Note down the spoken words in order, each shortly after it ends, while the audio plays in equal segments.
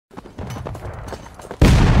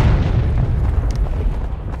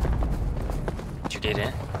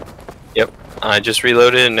didn't. Yep. I just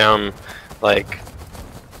reloaded and now I'm like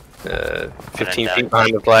 15 feet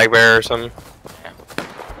behind the flag bearer or something. Yeah.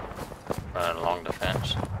 Running along the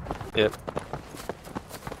fence. Yep.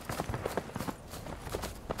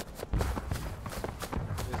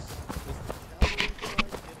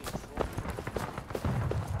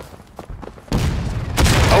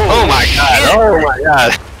 Oh my god! Oh my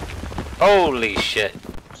god! Holy shit!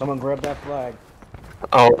 Someone grab that flag.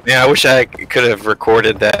 Oh man, I wish I could have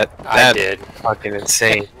recorded that. I did. Fucking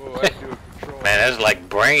insane. Man, that's like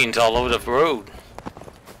brains all over the road.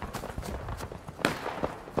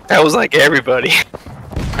 That was like everybody.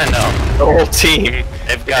 I know. The whole team.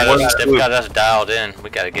 They've got us dialed in. We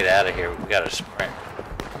gotta get out of here. We gotta sprint.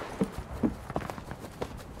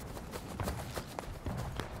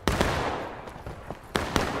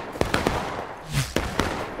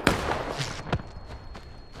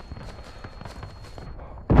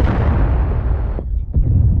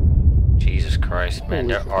 Jesus Christ, man,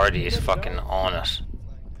 their Artie is fucking on us.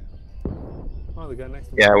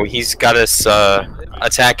 Yeah, well, he's got us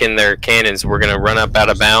attacking their cannons. We're gonna run up out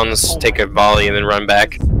of bounds, take a volley, and then run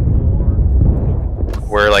back.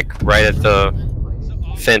 We're like right at the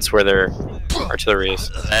fence where their artillery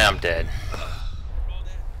is. I'm dead.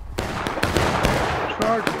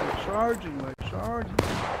 Charging, charging.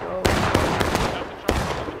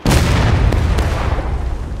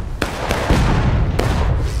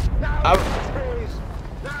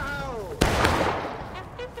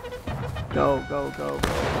 Go. Go.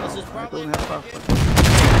 This is probably go.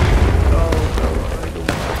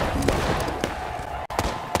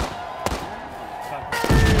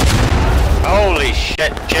 Holy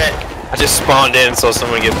shit, Jack. I just spawned in so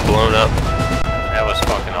someone gets blown up. That was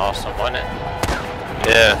fucking awesome, wasn't it?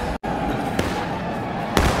 Yeah.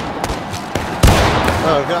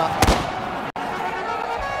 Oh god.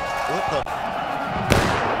 What the?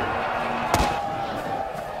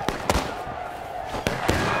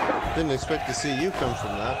 Didn't expect to see you come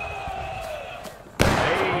from that.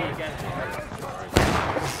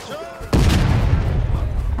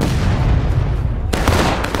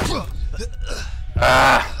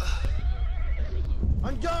 Ah.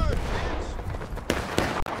 On guard!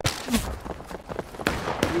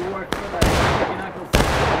 You work for that. You're not going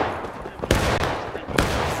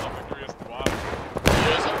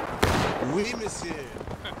Oui, monsieur.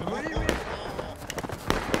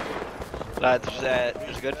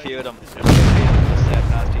 There's a good few of them. There's a good few of them. Just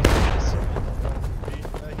past these bridges.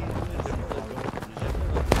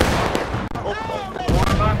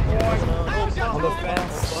 on the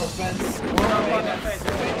fence.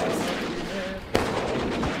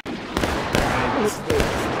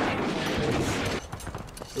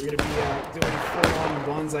 We're gonna be doing full-on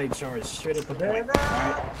bonsai charge straight at the point.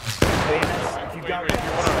 Alright. If you got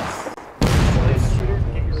shooter,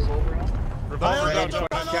 get your revolver out. Revolver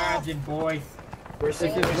charging, boys. We're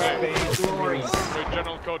sticking glory.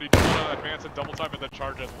 General Cody, do you want to advance and double time and then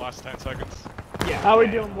charge in the last 10 seconds? Yeah. How we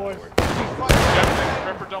doing, boys?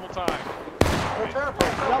 Prepare for double time. Prepare for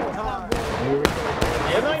double time.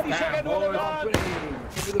 Yeah, 90 seconds on the dot. Over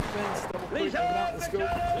the fence, double click, let's go.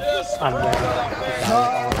 Yes. I'm ready.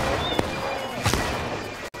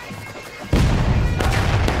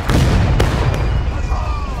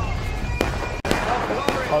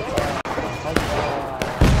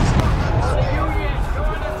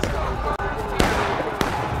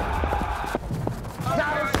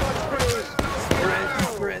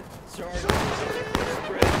 Sprint, charge,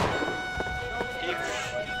 sprint.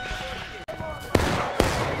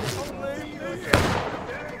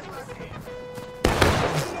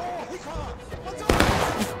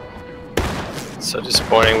 So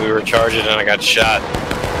disappointing. We were charging and I got shot.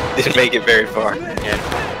 Didn't make it very far. Yeah.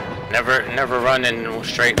 Never run in a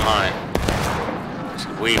straight line. Just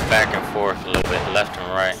weave back and forth a little bit, left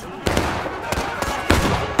and right.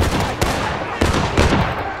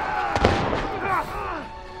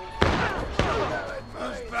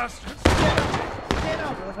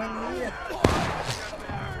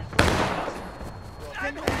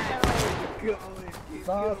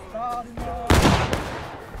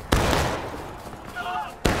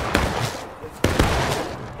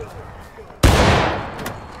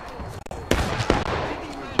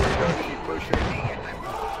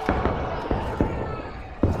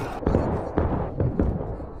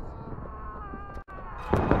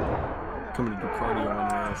 Coming to do cardio on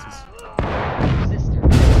your asses.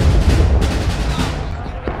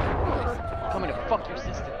 Coming to fuck your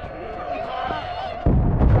sister.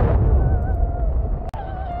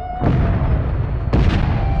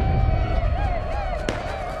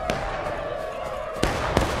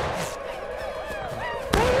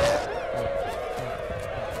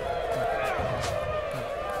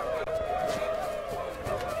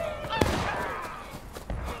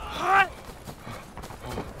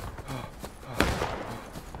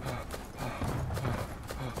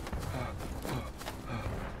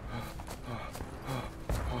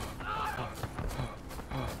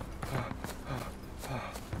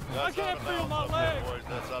 I can't feel my leg.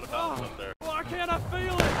 That's out of bounds up there. Why can't I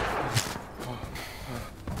feel it?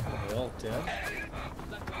 Well, Ted.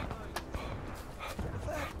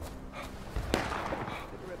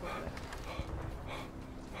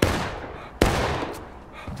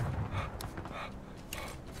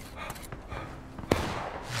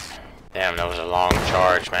 Damn, that was a long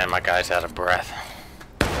charge, man. My guy's out of breath.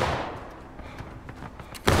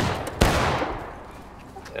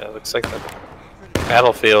 Yeah, it looks like the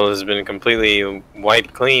battlefield has been completely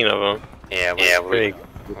wiped clean of them. Yeah, we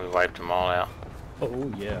wiped them all out. Oh,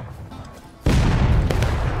 yeah.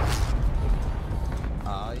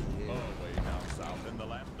 Ah, yeah. Way down south in the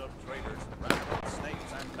land of traders, rabbits,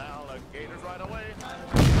 snakes, and alligators right away.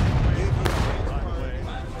 Right away,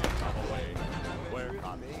 come away. Where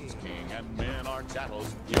cotton's king and men are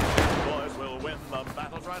chattels, you boys will win the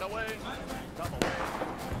battles right away. Come away,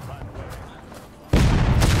 right away.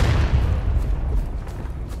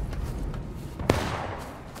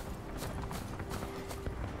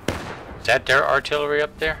 Is that their artillery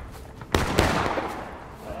up there?